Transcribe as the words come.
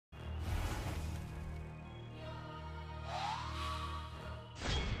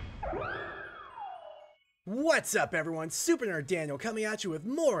What's up everyone, Super Nerd Daniel coming at you with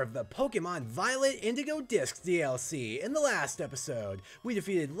more of the Pokémon Violet Indigo Disk DLC. In the last episode, we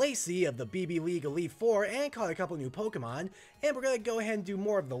defeated Lacey of the BB League Elite Four and caught a couple new Pokemon, and we're going to go ahead and do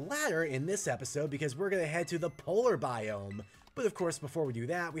more of the latter in this episode because we're going to head to the Polar Biome. But of course, before we do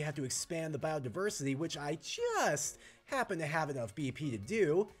that, we have to expand the biodiversity, which I just happen to have enough BP to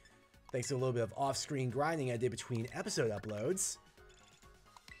do, thanks to a little bit of off-screen grinding I did between episode uploads.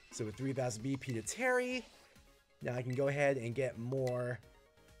 So with 3,000 BP to Terry, now I can go ahead and get more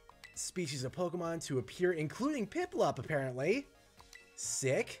species of Pokemon to appear, including Piplup, apparently.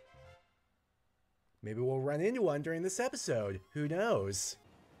 Sick. Maybe we'll run into one during this episode. Who knows?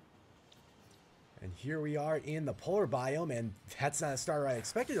 And here we are in the Polar Biome, and that's not a starter I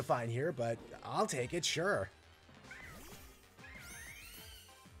expected to find here, but I'll take it, sure.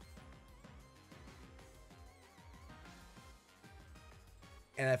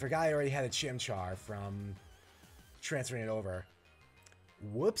 And I forgot I already had a Chimchar from transferring it over.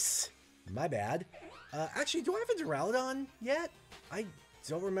 Whoops. My bad. Actually, do I have a Duraludon yet? I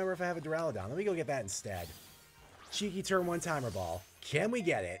don't remember if I have a Duraludon. Let me go get that instead. Cheeky turn 1 timer ball. Can we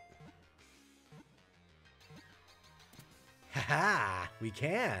get it? Haha, we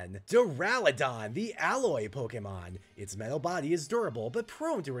can! Duraludon, the alloy Pokemon. Its metal body is durable, but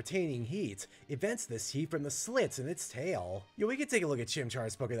prone to retaining heat. It vents this heat from the slits in its tail. Yo, we could take a look at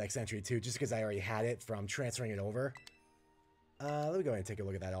Chimchar's Pokédex entry too, just because I already had it from transferring it over. Let me go ahead and take a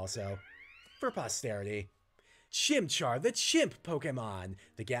look at that also, for posterity. Chimchar, the chimp Pokemon.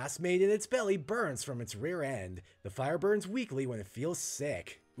 The gas made in its belly burns from its rear end. The fire burns weakly when it feels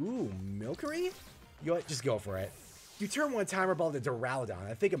sick. Ooh, Milcery? You know what, just go for it. You turn 1 timer ball to Duraludon.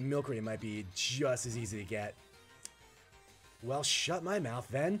 I think a Milcery might be just as easy to get. Well, shut my mouth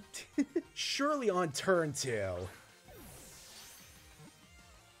then. Surely on turn 2.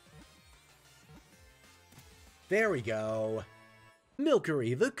 There we go.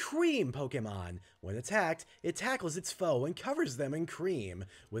 Milcery, the cream Pokemon. When attacked, it tackles its foe and covers them in cream.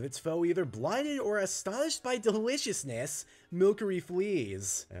 With its foe either blinded or astonished by deliciousness, Milcery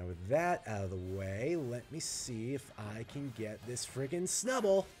flees. And with that out of the way, let me see if I can get this friggin'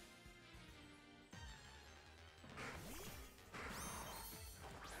 Snubble.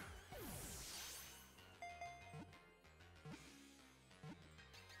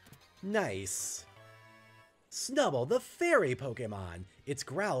 Nice. Snubble, the fairy Pokemon. Its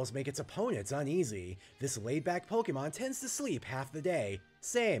growls make its opponents uneasy. This laid-back Pokemon tends to sleep half the day.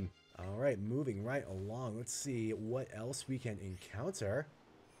 Same. Alright, moving right along. Let's see what else we can encounter.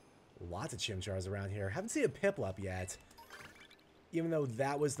 Lots of Chimchars around here. Haven't seen a Piplup yet. Even though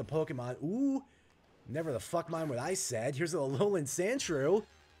that was the Pokemon. Ooh, never the fuck mind what I said. Here's a Alolan Sandshrew.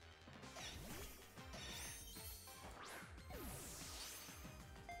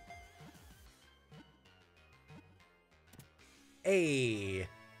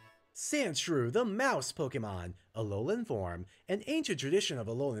 Sandshrew, the mouse Pokemon, Alolan form. An ancient tradition of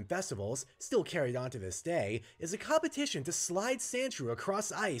Alolan festivals, still carried on to this day, is a competition to slide Sandshrew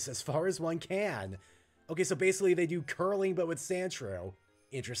across ice as far as one can. Okay, so basically they do curling but with Sandshrew.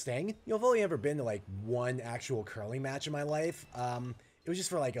 Interesting. You know, I've only ever been to like one actual curling match in my life. It was just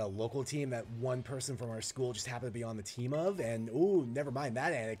for like a local team that one person from our school just happened to be on the team of, and ooh, never mind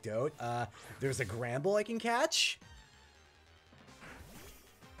that anecdote. There's a Gramble I can catch.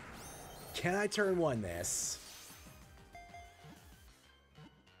 Can I turn 1 this?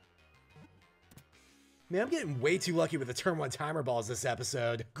 Man, I'm getting way too lucky with the turn 1 timer balls this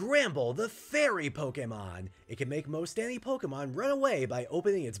episode. Gramble, the fairy Pokemon. It can make most any Pokemon run away by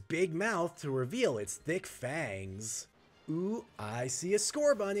opening its big mouth to reveal its thick fangs. Ooh, I see a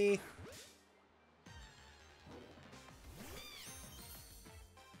Score Bunny.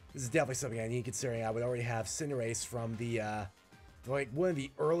 This is definitely something I need, considering I would already have Cinderace from the, like one of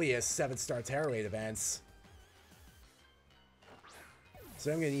the earliest 7-star Terra Raid events.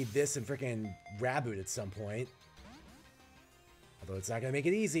 So I'm gonna need this and freaking Raboot at some point. Although it's not gonna make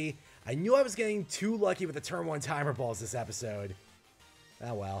it easy. I knew I was getting too lucky with the turn 1 timer balls this episode.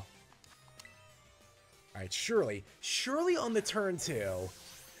 Oh well. Alright, surely on the turn 2.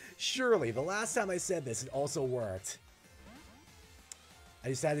 Surely, the last time I said this, it also worked. I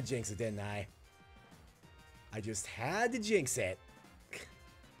just had to jinx it, didn't I? I just had to jinx it.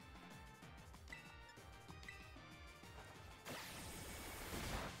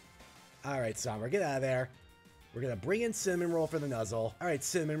 Alright, Sommer, get out of there. We're gonna bring in Cinnamon Roll for the Nuzzle. Alright,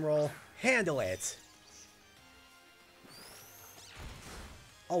 Cinnamon Roll, handle it.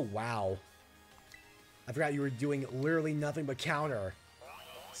 Oh, wow. I forgot you were doing literally nothing but counter.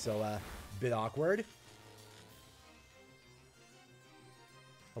 So, bit awkward.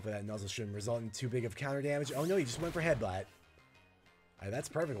 Hopefully that Nuzzle shouldn't result in too big of counter damage. Oh no, he just went for headbutt. Alright, that's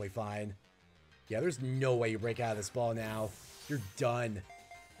perfectly fine. Yeah, there's no way you break out of this ball now. You're done.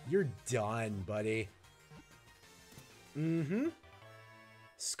 You're done, buddy.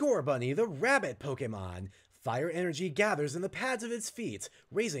 Scorbunny, the rabbit Pokemon. Fire energy gathers in the pads of its feet,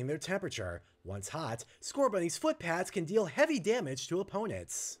 raising their temperature. Once hot, Scorbunny's foot pads can deal heavy damage to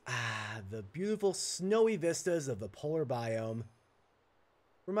opponents. Ah, the beautiful snowy vistas of the Polar Biome.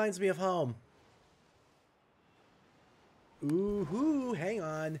 Reminds me of home. Ooh, hang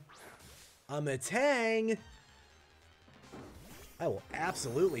on. A Metang! I will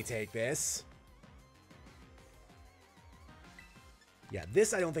absolutely take this. Yeah,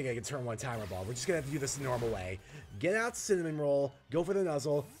 this I don't think I can turn one timer ball. We're just gonna have to do this the normal way. Get out Cinnamon Roll, go for the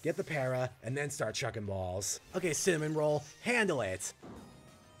Nuzzle, get the Para, and then start chucking balls. Okay, Cinnamon Roll, handle it.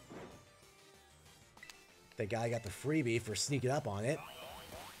 Thank God I got the freebie for sneaking up on it.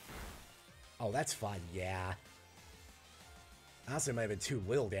 Oh, that's fun, yeah. Honestly, it might have been too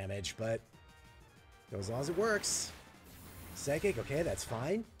little damage, but as long as it works. Psychic, okay, that's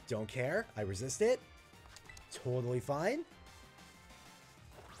fine. Don't care. I resist it. Totally fine.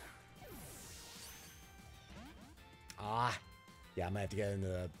 Ah. Yeah, I might have to get into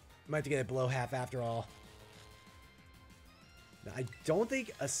the... Might have to get it below half after all. Now, I don't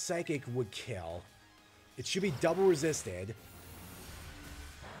think a Psychic would kill. It should be double resisted.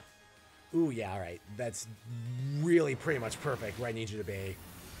 Ooh, yeah, alright. That's really pretty much perfect where I need you to be.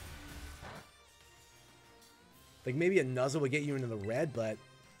 Like, maybe a Nuzzle would get you into the red, but...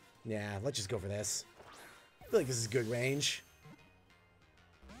 yeah, let's just go for this. I feel like this is good range.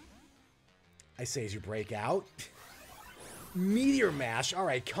 I say as you break out. Meteor Mash!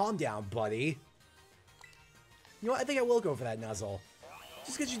 Alright, calm down, buddy. You know what? I think I will go for that Nuzzle.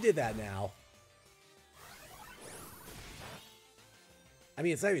 Just because you did that now. I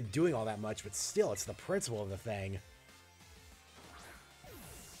mean, it's not even doing all that much, but still, it's the principle of the thing.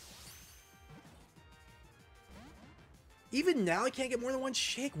 Even now, I can't get more than one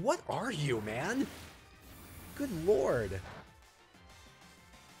shake? What are you, man? Good lord.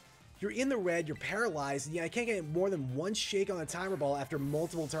 You're in the red, you're paralyzed, and yeah, I can't get more than one shake on a timer ball after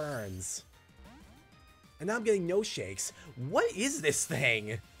multiple turns. And now I'm getting no shakes. What is this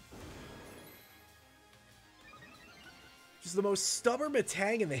thing? Just the most stubborn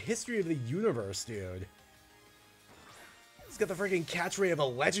Metang in the history of the universe, dude. It's got the freaking catch rate of a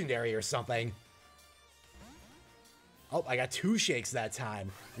legendary or something. Oh, I got 2 shakes that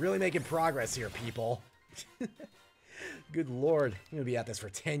time. Really making progress here, people. Good lord. I'm gonna be at this for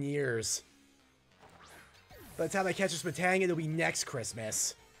 10 years. By the time I catch this Metang, it'll be next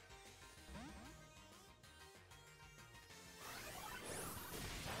Christmas.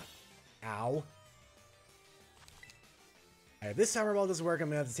 Ow. Alright, if this timer ball doesn't work, I'm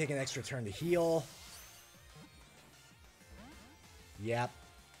gonna have to take an extra turn to heal. Yep.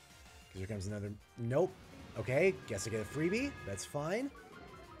 Here comes another... Nope. Okay, guess I get a freebie. That's fine.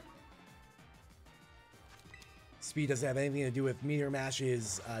 Speed doesn't have anything to do with Meteor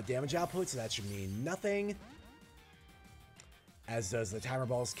Mash's damage output, so that should mean nothing. As does the timer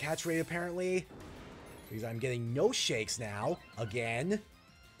ball's catch rate, apparently. Because I'm getting no shakes now. Again.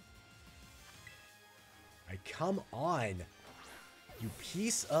 Alright, come on. You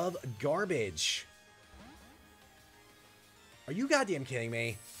piece of garbage. Are you goddamn kidding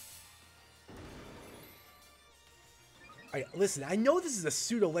me? Alright, listen, I know this is a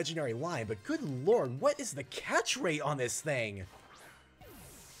pseudo-legendary line, but good lord, what is the catch rate on this thing?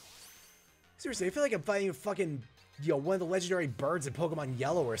 Seriously, I feel like I'm fighting a fucking, you know, one of the legendary birds in Pokemon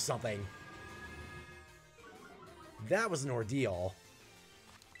Yellow or something. That was an ordeal.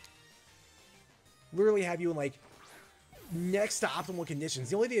 Literally have you in, like, next to optimal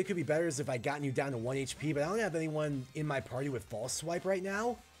conditions. The only thing that could be better is if I gotten you down to 1 HP, but I don't have anyone in my party with False Swipe right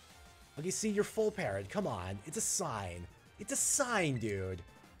now. Okay, see, you're full parrot. Come on. It's a sign. It's a sign, dude.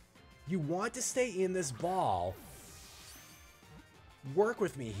 You want to stay in this ball. Work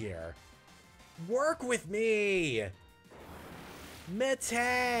with me here. Work with me!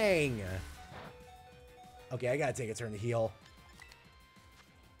 Metang! Okay, I gotta take a turn to heal.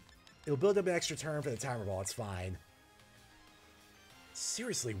 It'll build up an extra turn for the timer ball. It's fine.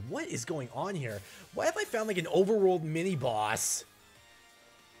 Seriously, what is going on here? Why have I found like an overworld mini-boss?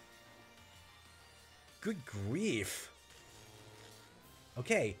 Good grief.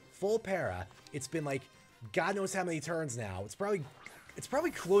 Okay, full para. It's been like God knows how many turns now. It's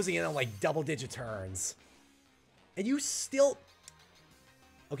probably closing in on like double-digit turns. And you still...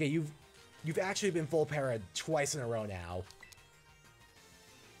 Okay, you've actually been full para twice in a row now.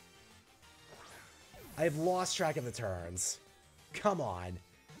 I have lost track of the turns. Come on.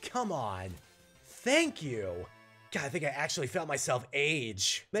 Come on. Thank you. God, I think I actually felt myself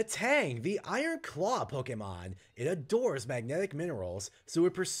age. Metang, the Iron Claw Pokemon. It adores magnetic minerals, so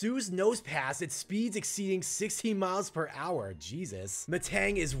it pursues Nosepass at speeds exceeding 16 miles per hour. Jesus.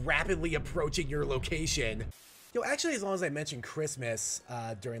 Metang is rapidly approaching your location. Yo, actually, as long as I mentioned Christmas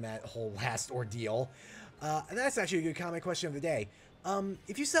during that whole last ordeal, that's actually a good comment question of the day.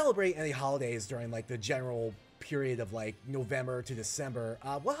 If you celebrate any holidays during like the general period of like November to December,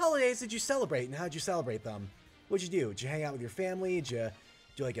 what holidays did you celebrate and how did you celebrate them? What'd you do? Did you hang out with your family? Did you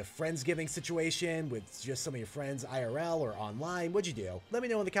do like a Friendsgiving situation with just some of your friends IRL or online? What'd you do? Let me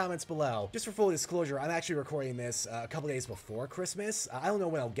know in the comments below. Just for full disclosure, I'm actually recording this a couple days before Christmas. I don't know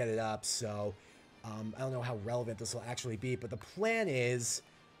when I'll get it up, so I don't know how relevant this will actually be, but the plan is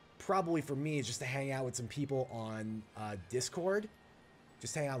probably for me is just to hang out with some people on Discord.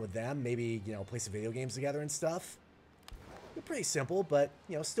 Just hang out with them, maybe, you know, play some video games together and stuff. They're pretty simple, but,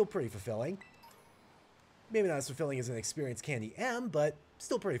 you know, still pretty fulfilling. Maybe not as fulfilling as an experienced Candy M, but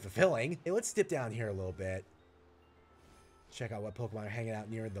still pretty fulfilling. Hey, let's dip down here a little bit. Check out what Pokemon are hanging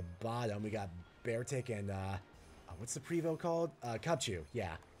out near the bottom. We got Beartic and, what's the Prevo called? Cubchoo,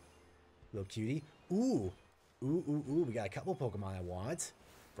 yeah. Little cutie. Ooh. Ooh. We got a couple Pokemon I want.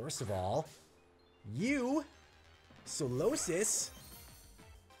 First of all, you. Solosis.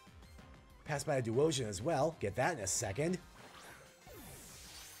 Pass by a Duosion as well. Get that in a second.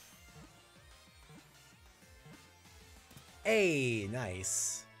 Hey,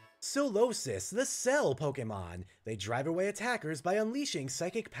 nice. Solosis, the Cell Pokemon. They drive away attackers by unleashing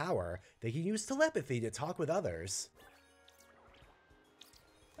psychic power. They can use telepathy to talk with others.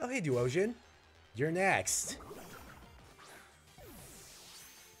 Oh, hey, Duosion. You're next.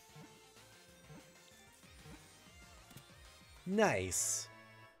 Nice.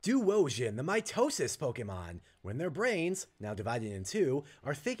 Duosion, the Mitosis Pokemon. When their brains, now divided in two,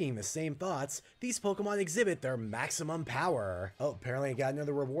 are thinking the same thoughts, these Pokemon exhibit their maximum power. Oh, apparently I got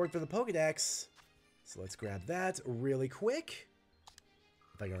another reward for the Pokedex. So let's grab that really quick.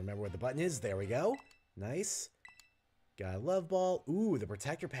 If I can remember what the button is, there we go. Nice. Got a Love Ball. Ooh, the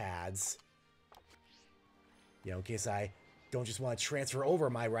Protector Pads. You know, in case I don't just want to transfer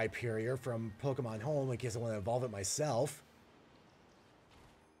over my Rhyperior from Pokemon Home, in case I want to evolve it myself.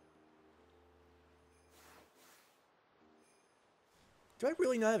 Do I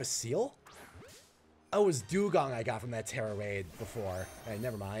really not have a seal? Oh, it was Dugong I got from that Terra raid before. Hey,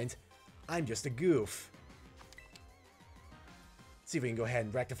 never mind. I'm just a goof. See if we can go ahead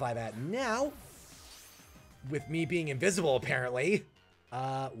and rectify that now. With me being invisible, apparently.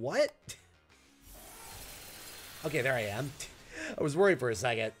 What? Okay, there I am. I was worried for a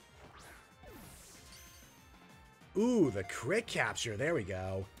second. Ooh, the crit capture. There we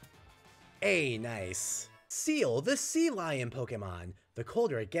go. Hey, nice. Seal, the Sea Lion Pokemon. The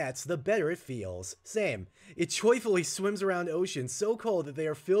colder it gets, the better it feels. Same. It joyfully swims around oceans so cold that they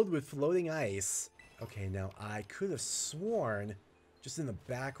are filled with floating ice. Okay, now I could have sworn, just in the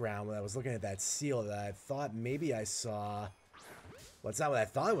background when I was looking at that seal, that I thought maybe I saw... Well, it's not what I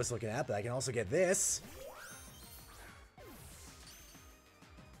thought I was looking at, but I can also get this.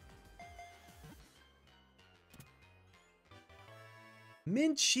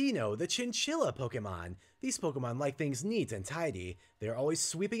 Minccino, the Chinchilla Pokemon. These Pokemon like things neat and tidy. They are always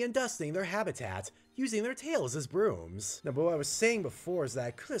sweeping and dusting their habitat, using their tails as brooms. Now, but what I was saying before is that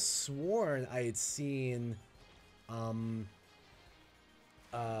I could have sworn I had seen,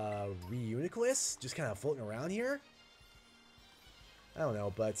 Reuniclus just kind of floating around here. I don't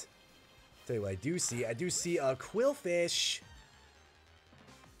know, but tell you what I do see. I do see a Quillfish.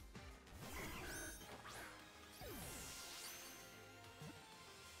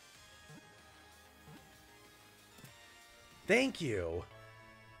 Thank you.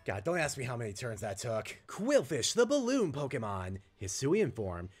 God, don't ask me how many turns that took. Quillfish, the balloon Pokemon. Hisuian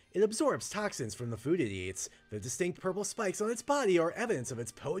form. It absorbs toxins from the food it eats. The distinct purple spikes on its body are evidence of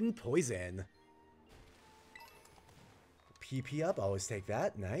its potent poison. PP up, always take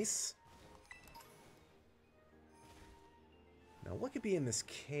that. Nice. Now, what could be in this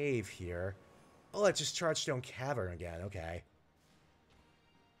cave here? Oh, that's just Chargestone Cavern again. Okay.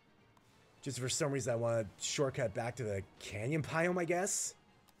 Just for some reason, I want to shortcut back to the canyon biome, I guess.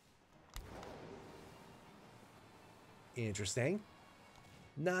 Interesting.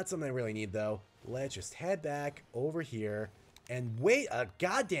 Not something I really need, though. Let's just head back over here and wait a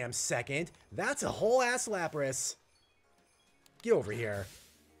goddamn second. That's a whole ass Lapras. Get over here.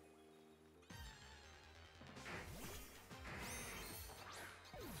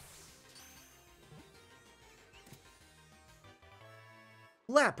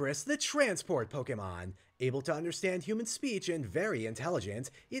 Lapras, the transport Pokemon. Able to understand human speech and very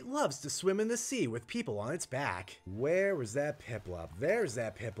intelligent, it loves to swim in the sea with people on its back. Where was that Piplup? There's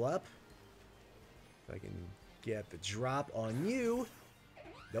that Piplup. If I can get the drop on you.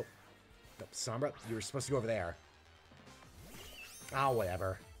 Nope. Nope. Sombra, you were supposed to go over there. Oh,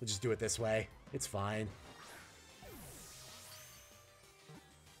 whatever. We'll just do it this way. It's fine.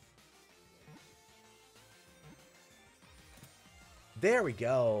 There we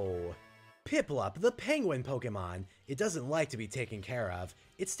go. Piplup, the penguin Pokemon. It doesn't like to be taken care of.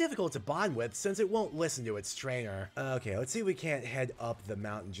 It's difficult to bond with since it won't listen to its trainer. Okay, let's see if we can't head up the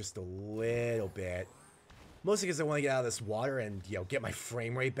mountain just a little bit. Mostly because I want to get out of this water and, you know, get my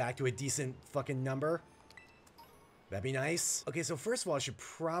frame rate back to a decent fucking number. That'd be nice. Okay, so first of all, I should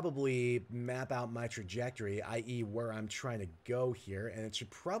probably map out my trajectory, i.e. where I'm trying to go here, and it should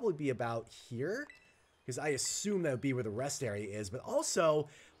probably be about here, because I assume that would be where the rest area is, but also,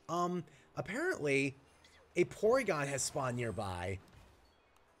 apparently, a Porygon has spawned nearby,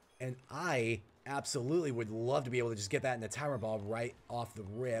 and I absolutely would love to be able to just get that in the timer ball right off the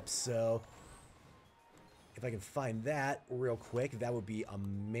rip, so if I can find that real quick, that would be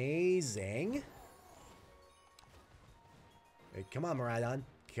amazing. Hey, come on, Miraidon.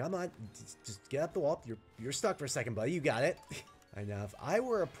 Come on. Just get up the wall. You're stuck for a second, buddy. You got it. I know. If I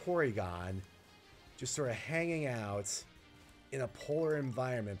were a Porygon, just sort of hanging out in a polar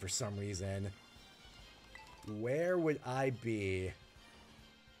environment for some reason, where would I be?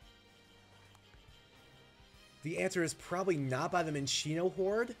 The answer is probably not by the Minccino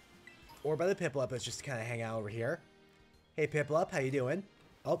Horde or by the Piplup that's just kind of hang out over here. Hey, Piplup. How you doing?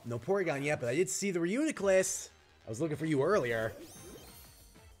 Oh, no Porygon yet, but I did see the Reuniclus. I was looking for you earlier.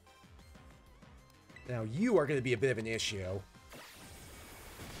 Now, you are going to be a bit of an issue.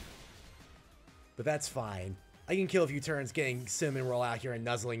 But that's fine. I can kill a few turns getting Cinnamon Roll out here and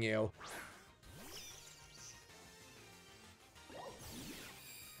nuzzling you.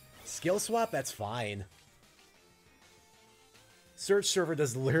 Skill swap? That's fine. Search server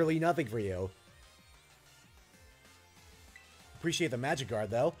does literally nothing for you. Appreciate the Magic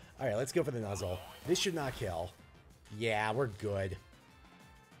Guard, though. Alright, let's go for the Nuzzle. This should not kill. Yeah, we're good.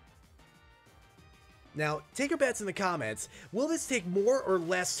 Now, take your bets in the comments. Will this take more or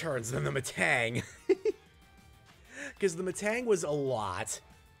less turns than the Metang? Because the Metang was a lot.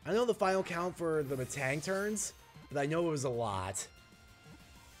 I know the final count for the Metang turns, but I know it was a lot.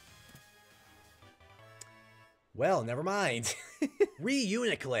 Well, never mind.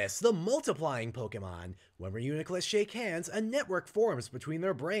 Reuniclus, the multiplying Pokemon. When Reuniclus shake hands, a network forms between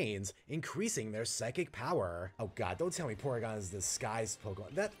their brains, increasing their psychic power. Oh god, don't tell me Porygon is the disguised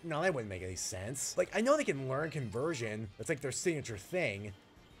Pokemon. No, that wouldn't make any sense. Like, I know they can learn conversion. That's like their signature thing.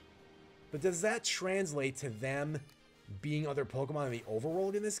 But does that translate to them being other Pokemon in the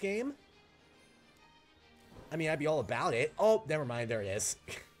overworld in this game? I mean, I'd be all about it. Oh, never mind, there it is.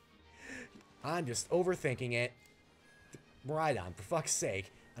 I'm just overthinking it. Miraidon, for fuck's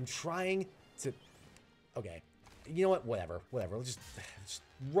sake. I'm trying to... Okay. You know what? Whatever. Whatever. We'll just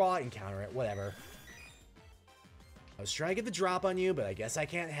raw encounter it. Whatever. I was trying to get the drop on you, but I guess I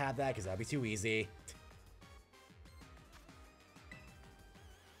can't have that because that'd be too easy.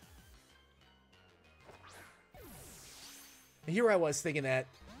 And here I was thinking that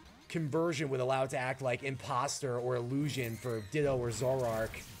conversion would allow it to act like imposter or illusion for Ditto or Zoroark,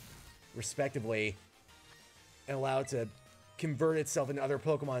 respectively, and allow it to convert itself into other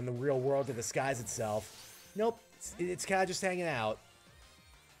Pokemon in the real world to disguise itself. Nope, it's kind of just hanging out.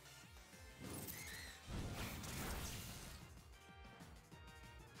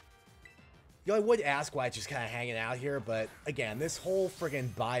 You know, I would ask why it's just kind of hanging out here, but again, this whole friggin'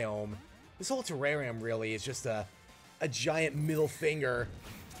 biome, this whole terrarium really is just a giant middle finger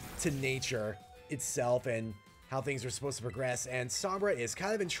to nature itself and how things are supposed to progress, and Sombra is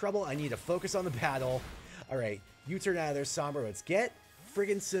kind of in trouble. I need to focus on the battle. Alright, you turn out of there, Sombra. Let's get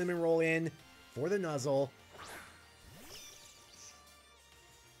friggin' Cinnamon Roll in for the Nuzzle.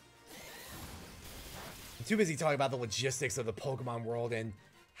 I'm too busy talking about the logistics of the Pokemon world and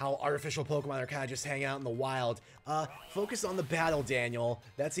how artificial Pokemon are kind of just hanging out in the wild. Focus on the battle, Daniel.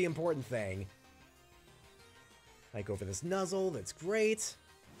 That's the important thing. I go for this Nuzzle. That's great.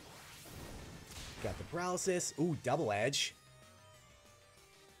 Got the paralysis. Ooh, double edge.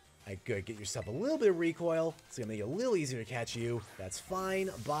 Alright, good. Get yourself a little bit of recoil. It's gonna make it a little easier to catch you. That's fine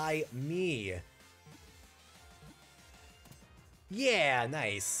by me. Yeah,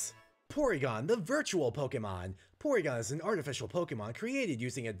 nice. Porygon, the virtual Pokemon. Porygon is an artificial Pokemon created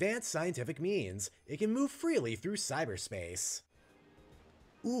using advanced scientific means. It can move freely through cyberspace.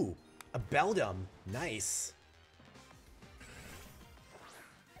 Ooh, a Beldum. Nice.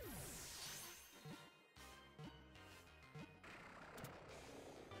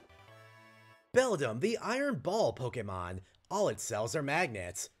 Beldum, the Iron Ball Pokemon. All its cells are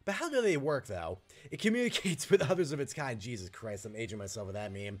magnets. But how do they work, though? It communicates with others of its kind. Jesus Christ, I'm aging myself with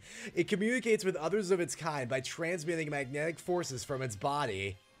that meme. It communicates with others of its kind by transmitting magnetic forces from its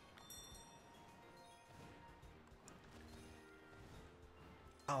body.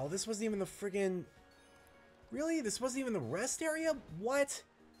 Oh, this wasn't even the friggin'... Really? This wasn't even the rest area? What?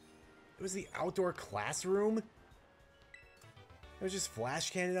 It was the outdoor classroom? It was just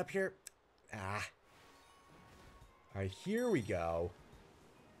flash cannon up here? Ah. Alright, here we go.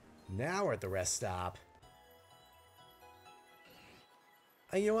 Now we're at the rest stop.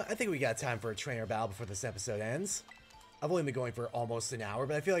 And you know what? I think we got time for a trainer battle before this episode ends. I've only been going for almost an hour,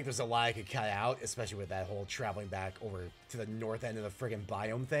 but I feel like there's a lot I could cut out, especially with that whole traveling back over to the north end of the friggin'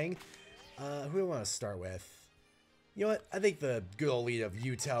 biome thing. Who do I want to start with? You know what? I think the good old lead of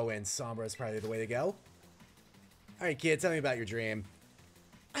Yuto and Sombra is probably the way to go. Alright, kid, tell me about your dream.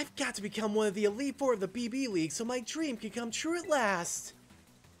 I've got to become one of the Elite Four of the BB League so my dream can come true at last.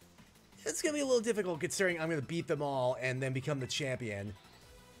 It's going to be a little difficult considering I'm going to beat them all and then become the champion.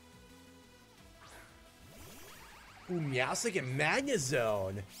 Ooh, Meowstic and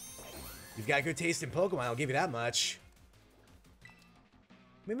Magnezone. You've got good taste in Pokemon, I'll give you that much.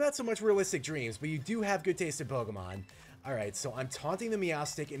 Maybe not so much realistic dreams, but you do have good taste in Pokemon. Alright, so I'm taunting the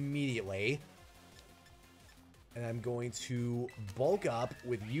Meowstic immediately. And I'm going to bulk up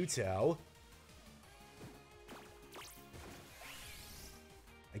with Yuto.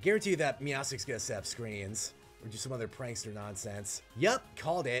 I guarantee you that Meowstic's gonna set up screens. Or do some other prankster nonsense. Yup,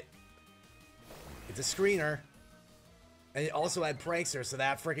 called it. It's a screener. And it also had prankster, so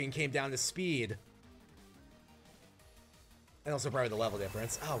that freaking came down to speed. And also probably the level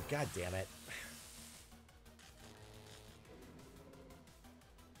difference. Oh, god damn it.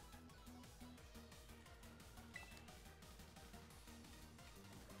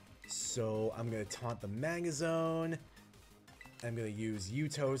 So I'm going to taunt the Magnezone. I'm going to use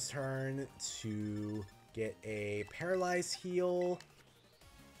Yuto's turn to get a Paralyze heal.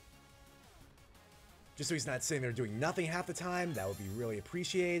 Just so he's not sitting there doing nothing half the time. That would be really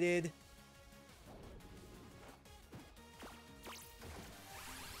appreciated.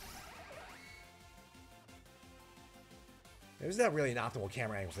 There's not really an optimal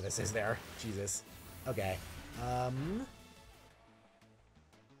camera angle for this, is there? Jesus. Okay.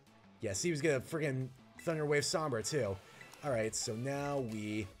 Yes, he was gonna friggin' Thunder Wave Sombra too. Alright, so now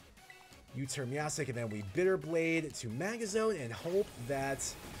we U-turn Meowstic and then we Bitter Blade to Magnezone and hope that...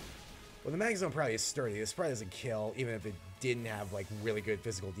 Well, the Magnezone probably is sturdy. This probably doesn't kill, even if it didn't have, like, really good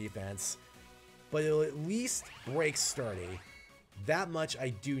physical defense. But it'll at least break sturdy. That much I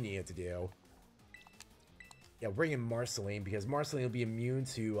do need it to do. Yeah, bring in Marceline, because Marceline will be immune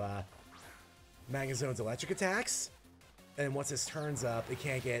to Magnezone's electric attacks. And once this turns up, it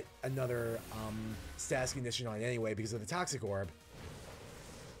can't get another status condition on it anyway because of the Toxic Orb.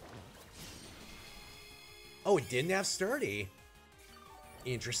 Oh, it didn't have sturdy.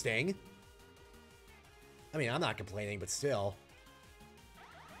 Interesting. I mean, I'm not complaining, but still.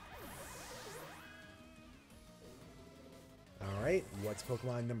 Alright, what's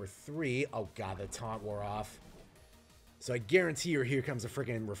Pokemon number 3? Oh god, the taunt wore off. So I guarantee you here comes a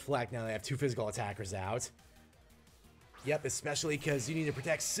freaking Reflect now that I have 2 physical attackers out. Yep, especially because you need to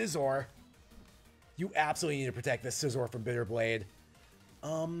protect Scizor. You absolutely need to protect this Scizor from Bitter Blade.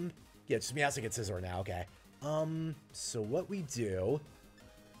 Yeah, just Meowstic and Scizor now, okay. So what we do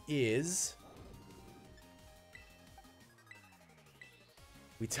is...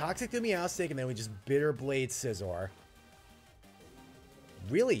 we Toxic the Meowstic and then we just Bitter Blade Scizor.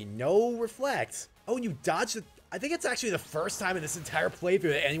 Really? No Reflect? Oh, and you dodged it. I think it's actually the first time in this entire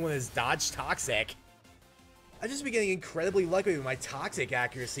playthrough that anyone has dodged Toxic. I've just been getting incredibly lucky with my Toxic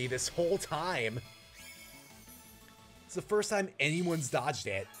accuracy this whole time. It's the first time anyone's dodged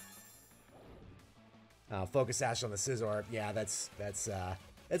it. Focus Sash on the Scizor. Yeah, that's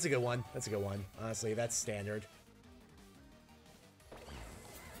a good one. That's a good one. Honestly, that's standard.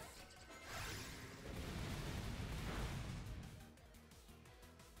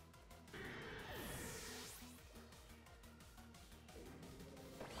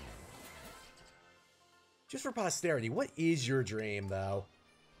 Just for posterity, what is your dream, though?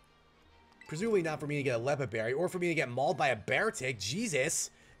 Presumably not for me to get a Lepid Berry, or for me to get mauled by a Beartic.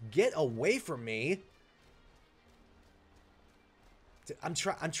 Jesus! Get away from me! I'm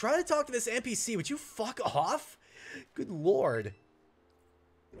trying to talk to this NPC. Would you fuck off? Good lord.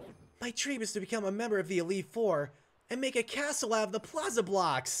 My dream is to become a member of the Elite Four and make a castle out of the Plaza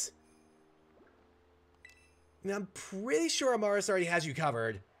Blocks. Now, I'm pretty sure Amaris already has you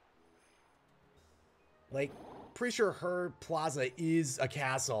covered. Like, Pretty sure her plaza is a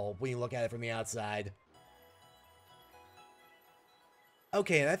castle when you look at it from the outside.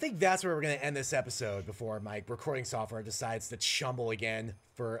 Okay, and I think that's where we're going to end this episode before my recording software decides to chumble again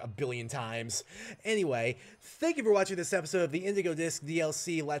for a billion times. Anyway, thank you for watching this episode of the Indigo Disk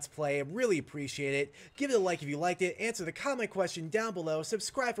DLC Let's Play. I really appreciate it. Give it a like if you liked it, answer the comment question down below,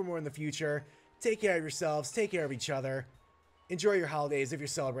 subscribe for more in the future. Take care of yourselves, take care of each other. Enjoy your holidays if you're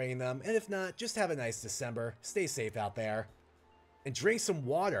celebrating them, and if not, just have a nice December. Stay safe out there. And drink some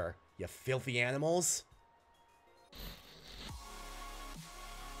water, you filthy animals.